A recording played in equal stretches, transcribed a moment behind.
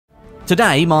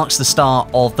Today marks the start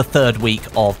of the third week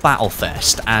of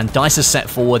Battlefest, and DICE has set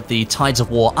forward the Tides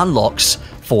of War unlocks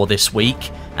for this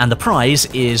week, and the prize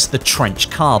is the Trench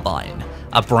Carbine,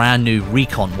 a brand new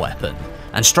Recon weapon.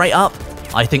 And straight up,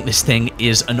 I think this thing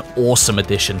is an awesome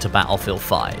addition to Battlefield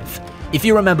 5. If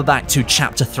you remember back to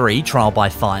Chapter 3, Trial by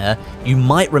Fire, you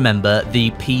might remember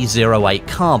the P08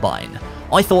 Carbine.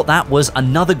 I thought that was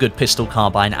another good pistol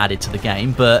carbine added to the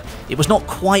game, but it was not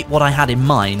quite what I had in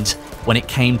mind when it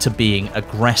came to being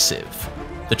aggressive.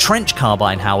 The Trench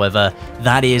Carbine, however,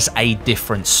 that is a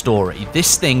different story.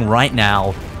 This thing right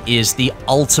now is the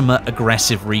ultimate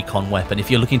aggressive recon weapon.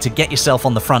 If you're looking to get yourself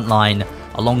on the front line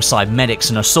alongside medics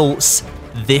and assaults,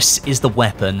 this is the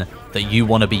weapon that you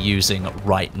want to be using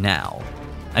right now.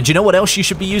 And do you know what else you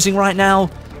should be using right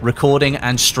now? Recording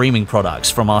and streaming products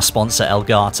from our sponsor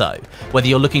Elgato. Whether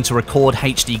you're looking to record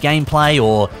HD gameplay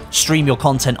or stream your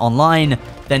content online,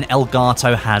 then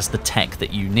Elgato has the tech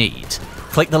that you need.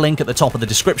 Click the link at the top of the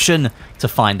description to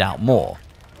find out more.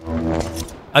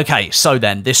 Okay, so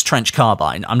then, this Trench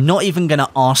Carbine, I'm not even going to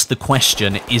ask the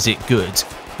question, is it good?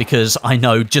 Because I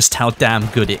know just how damn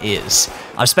good it is.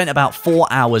 I've spent about 4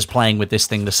 hours playing with this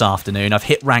thing this afternoon. I've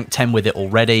hit rank 10 with it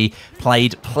already,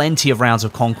 played plenty of rounds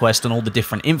of Conquest on all the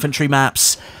different infantry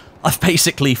maps. I've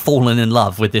basically fallen in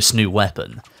love with this new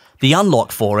weapon. The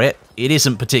unlock for it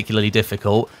isn't particularly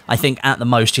difficult. I think at the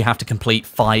most you have to complete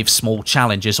 5 small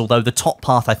challenges, although the top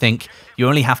path I think you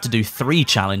only have to do 3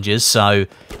 challenges, so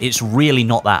it's really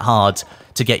not that hard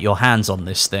to get your hands on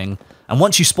this thing. And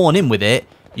once you spawn in with it,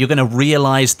 you're going to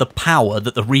realise the power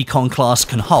that the Recon class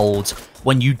can hold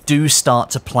when you do start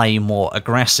to play more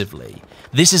aggressively.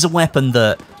 This is a weapon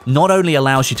that not only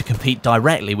allows you to compete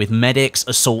directly with medics,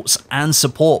 assaults and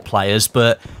support players,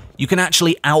 but you can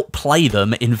actually outplay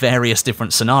them in various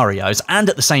different scenarios, and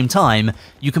at the same time,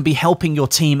 you can be helping your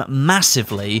team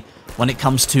massively when it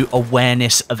comes to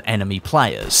awareness of enemy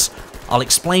players. I'll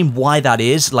explain why that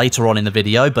is later on in the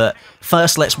video, but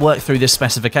first let's work through this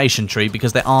specification tree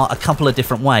because there are a couple of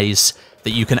different ways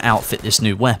that you can outfit this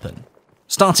new weapon.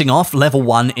 Starting off, level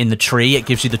 1 in the tree, it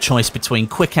gives you the choice between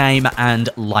quick aim and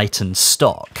lightened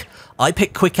stock. I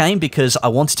picked quick aim because I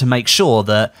wanted to make sure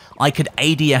that I could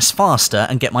ADS faster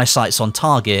and get my sights on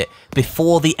target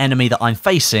before the enemy that I'm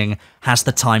facing has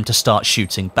the time to start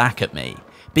shooting back at me.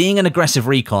 Being an aggressive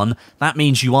recon, that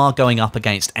means you are going up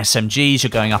against SMGs, you're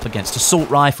going up against assault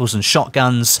rifles and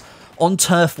shotguns, on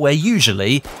turf where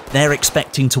usually they're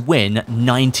expecting to win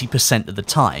 90% of the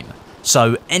time.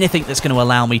 So anything that's going to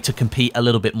allow me to compete a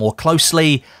little bit more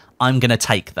closely, I'm going to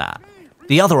take that.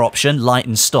 The other option,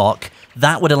 lightened stock,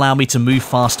 that would allow me to move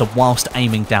faster whilst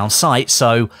aiming down sight,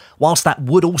 so whilst that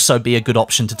would also be a good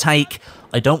option to take,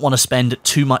 I don't want to spend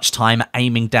too much time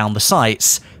aiming down the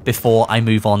sights before I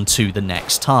move on to the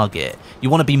next target. You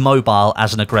want to be mobile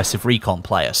as an aggressive recon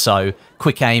player, so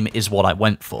quick aim is what I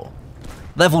went for.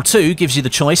 Level 2 gives you the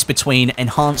choice between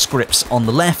enhanced grips on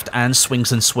the left and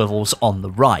swings and swivels on the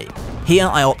right. Here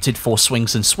I opted for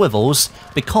swings and swivels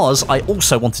because I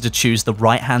also wanted to choose the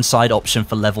right hand side option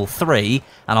for level 3,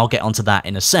 and I'll get onto that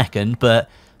in a second, but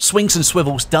swings and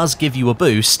swivels does give you a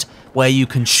boost where you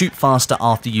can shoot faster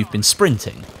after you've been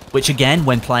sprinting, which again,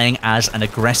 when playing as an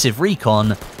aggressive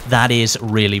recon, that is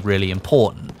really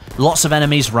important. Lots of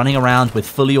enemies running around with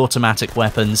fully automatic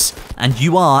weapons, and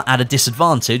you are at a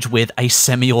disadvantage with a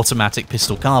semi-automatic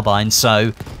pistol carbine,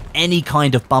 so any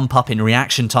kind of bump up in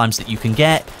reaction times that you can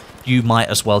get, you might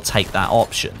as well take that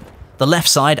option. The left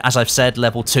side, as I've said,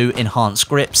 level 2 enhanced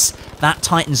grips, that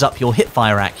tightens up your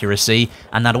hipfire accuracy,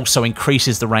 and that also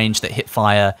increases the range that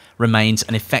hipfire remains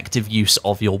an effective use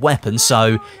of your weapon,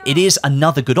 so it is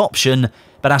another good option,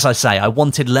 but as I say, I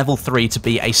wanted level 3 to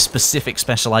be a specific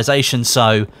specialization,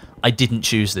 so I didn't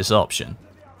choose this option.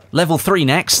 Level 3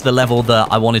 next, the level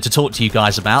that I wanted to talk to you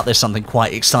guys about. There's something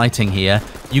quite exciting here.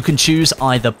 You can choose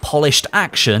either polished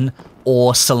action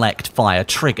or select fire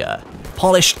trigger.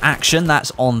 Polished action,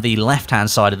 that's on the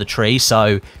left-hand side of the tree,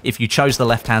 so if you chose the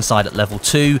left-hand side at level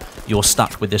 2, you're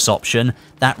stuck with this option.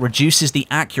 That reduces the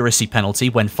accuracy penalty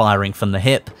when firing from the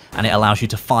hip, and it allows you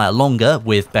to fire longer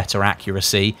with better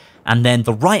accuracy. And then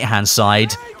the right-hand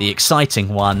side, the exciting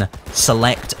one,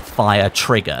 select fire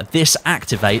trigger. This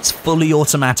activates fully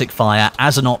automatic fire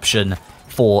as an option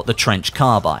for the Trench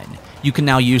Carbine. You can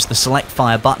now use the select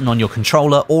fire button on your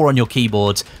controller or on your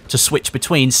keyboard to switch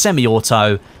between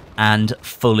semi-auto and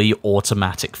fully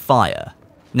automatic fire.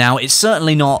 Now, it's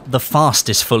certainly not the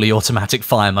fastest fully automatic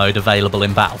fire mode available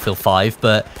in Battlefield 5,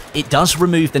 but it does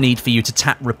remove the need for you to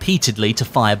tap repeatedly to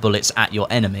fire bullets at your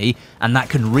enemy, and that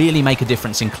can really make a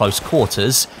difference in close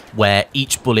quarters, where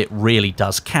each bullet really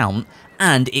does count,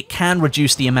 and it can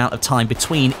reduce the amount of time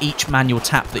between each manual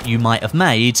tap that you might have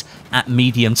made at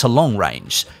medium to long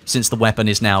range, since the weapon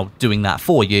is now doing that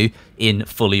for you in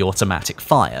fully automatic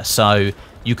fire. So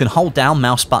you can hold down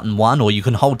mouse button 1, or you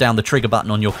can hold down the trigger button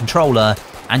on your controller,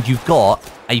 and you've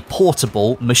got a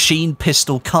portable machine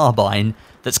pistol carbine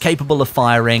that's capable of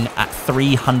firing at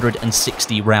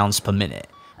 360 rounds per minute.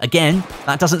 Again,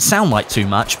 that doesn't sound like too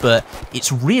much, but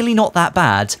it's really not that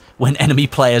bad when enemy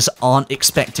players aren't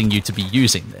expecting you to be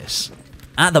using this.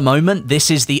 At the moment, this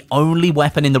is the only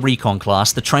weapon in the Recon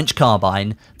class, the Trench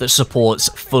Carbine, that supports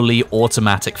fully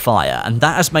automatic fire, and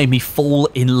that has made me fall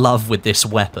in love with this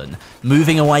weapon.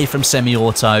 Moving away from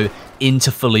semi-auto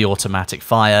into fully automatic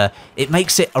fire, it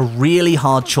makes it a really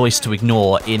hard choice to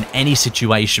ignore in any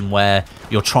situation where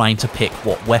you're trying to pick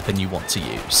what weapon you want to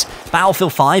use.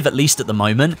 Battlefield 5, at least at the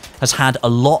moment, has had a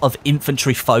lot of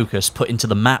infantry focus put into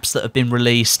the maps that have been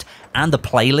released and the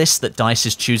playlists that DICE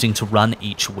is choosing to run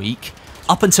each week.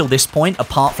 Up until this point,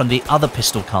 apart from the other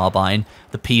pistol carbine,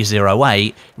 the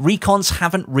P08, Recons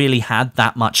haven't really had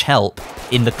that much help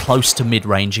in the close to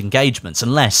mid-range engagements,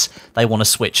 unless they want to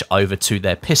switch over to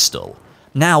their pistol.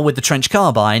 Now, with the Trench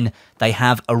Carbine, they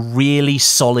have a really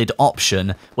solid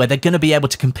option where they're going to be able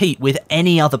to compete with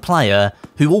any other player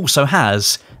who also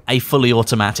has a fully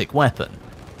automatic weapon.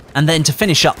 And then to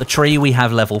finish up the tree, we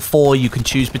have level 4. You can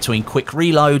choose between quick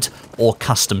reload or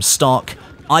custom stock.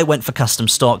 I went for custom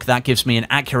stock. That gives me an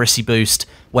accuracy boost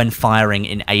when firing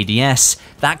in ADS.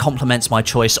 That complements my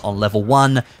choice on level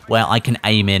 1, where I can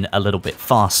aim in a little bit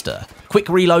faster. Quick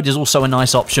reload is also a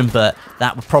nice option, but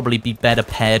that would probably be better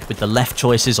paired with the left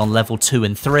choices on level 2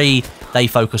 and 3. They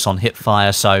focus on hip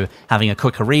fire, so having a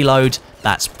quicker reload,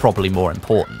 that's probably more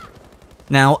important.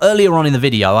 Now, earlier on in the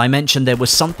video, I mentioned there was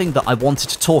something that I wanted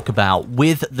to talk about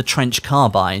with the Trench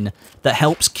Carbine that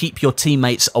helps keep your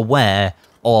teammates aware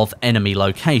of enemy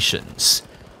locations.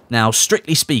 Now,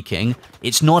 strictly speaking,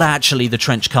 it's not actually the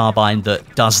Trench Carbine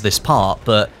that does this part,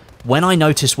 but when I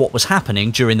noticed what was happening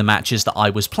during the matches that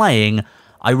I was playing,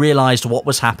 I realised what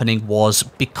was happening was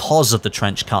because of the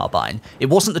Trench Carbine. It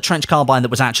wasn't the Trench Carbine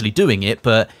that was actually doing it,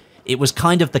 but it was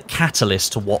kind of the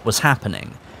catalyst to what was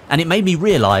happening. And it made me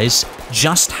realise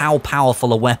just how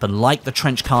powerful a weapon like the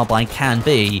Trench Carbine can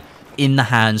be in the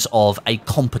hands of a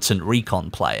competent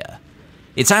Recon player.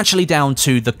 It's actually down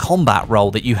to the combat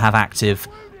role that you have active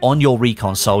on your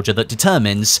Recon soldier that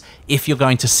determines if you're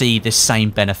going to see this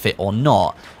same benefit or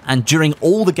not. And during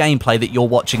all the gameplay that you're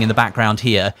watching in the background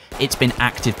here, it's been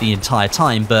active the entire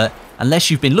time, but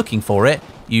unless you've been looking for it,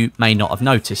 you may not have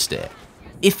noticed it.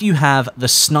 If you have the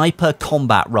sniper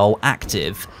combat role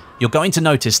active, you're going to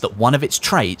notice that one of its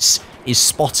traits is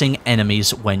spotting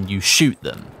enemies when you shoot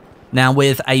them. Now,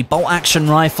 with a bolt-action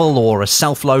rifle or a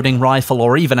self-loading rifle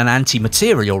or even an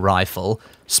anti-material rifle,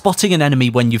 spotting an enemy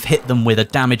when you've hit them with a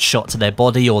damage shot to their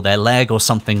body or their leg or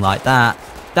something like that,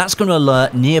 that's going to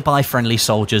alert nearby friendly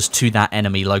soldiers to that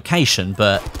enemy location,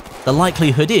 but the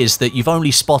likelihood is that you've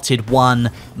only spotted 1,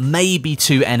 maybe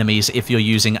 2 enemies if you're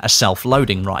using a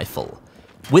self-loading rifle.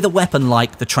 With a weapon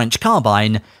like the Trench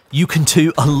Carbine, you can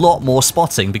do a lot more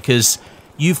spotting because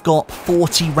you've got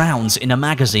 40 rounds in a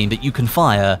magazine that you can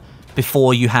fire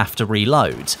before you have to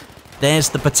reload. There's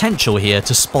the potential here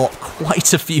to spot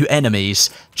quite a few enemies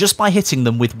just by hitting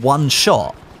them with 1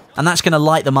 shot, and that's going to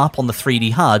light them up on the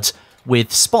 3D HUD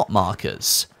with spot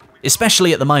markers.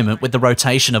 Especially at the moment with the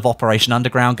rotation of Operation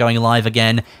Underground going live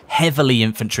again, heavily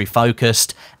infantry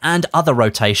focused, and other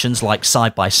rotations like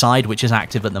Side by Side, which is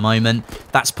active at the moment.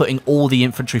 That's putting all the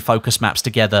infantry focus maps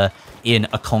together in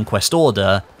a conquest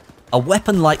order. A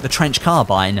weapon like the Trench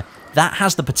Carbine, that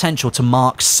has the potential to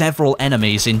mark several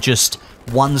enemies in just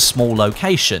 1 small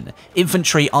location.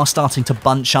 Infantry are starting to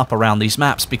bunch up around these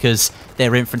maps because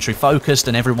they're infantry focused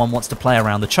and everyone wants to play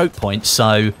around the choke points,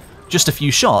 so just a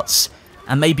few shots,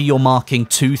 and maybe you're marking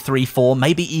 2, 3, 4,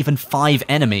 maybe even 5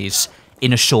 enemies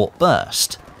in a short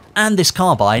burst. And this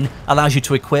carbine allows you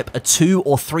to equip a 2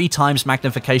 or 3 times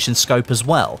magnification scope as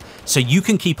well, so you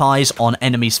can keep eyes on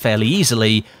enemies fairly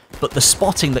easily, but the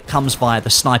spotting that comes via the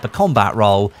sniper combat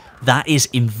role, that is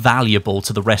invaluable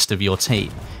to the rest of your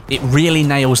team. It really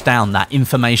nails down that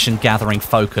information gathering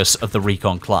focus of the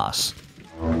Recon class.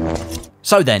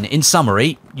 So then, in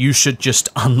summary, you should just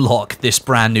unlock this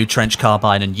brand new Trench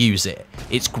Carbine and use it.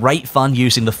 It's great fun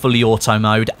using the fully auto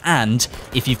mode, and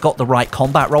if you've got the right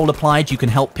combat role applied, you can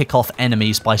help pick off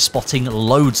enemies by spotting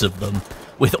loads of them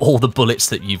with all the bullets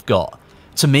that you've got.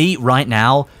 To me, right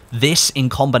now, this in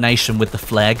combination with the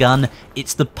flare gun,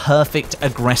 it's the perfect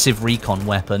aggressive recon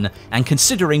weapon, and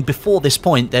considering before this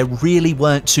point there really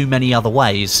weren't too many other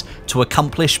ways to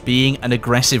accomplish being an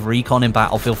aggressive recon in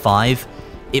Battlefield 5,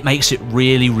 it makes it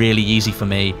really, really easy for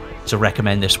me to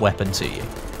recommend this weapon to you.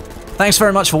 Thanks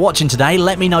very much for watching today.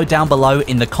 Let me know down below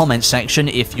in the comments section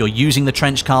if you're using the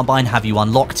Trench Carbine. Have you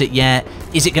unlocked it yet?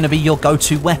 Is it going to be your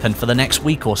go-to weapon for the next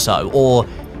week or so? Or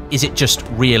is it just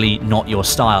really not your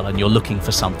style and you're looking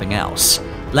for something else?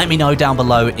 Let me know down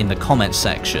below in the comments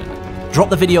section. Drop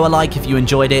the video a like if you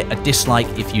enjoyed it, a dislike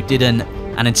if you didn't.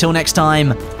 And until next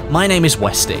time, my name is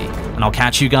Westie, and I'll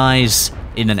catch you guys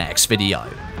in the next video.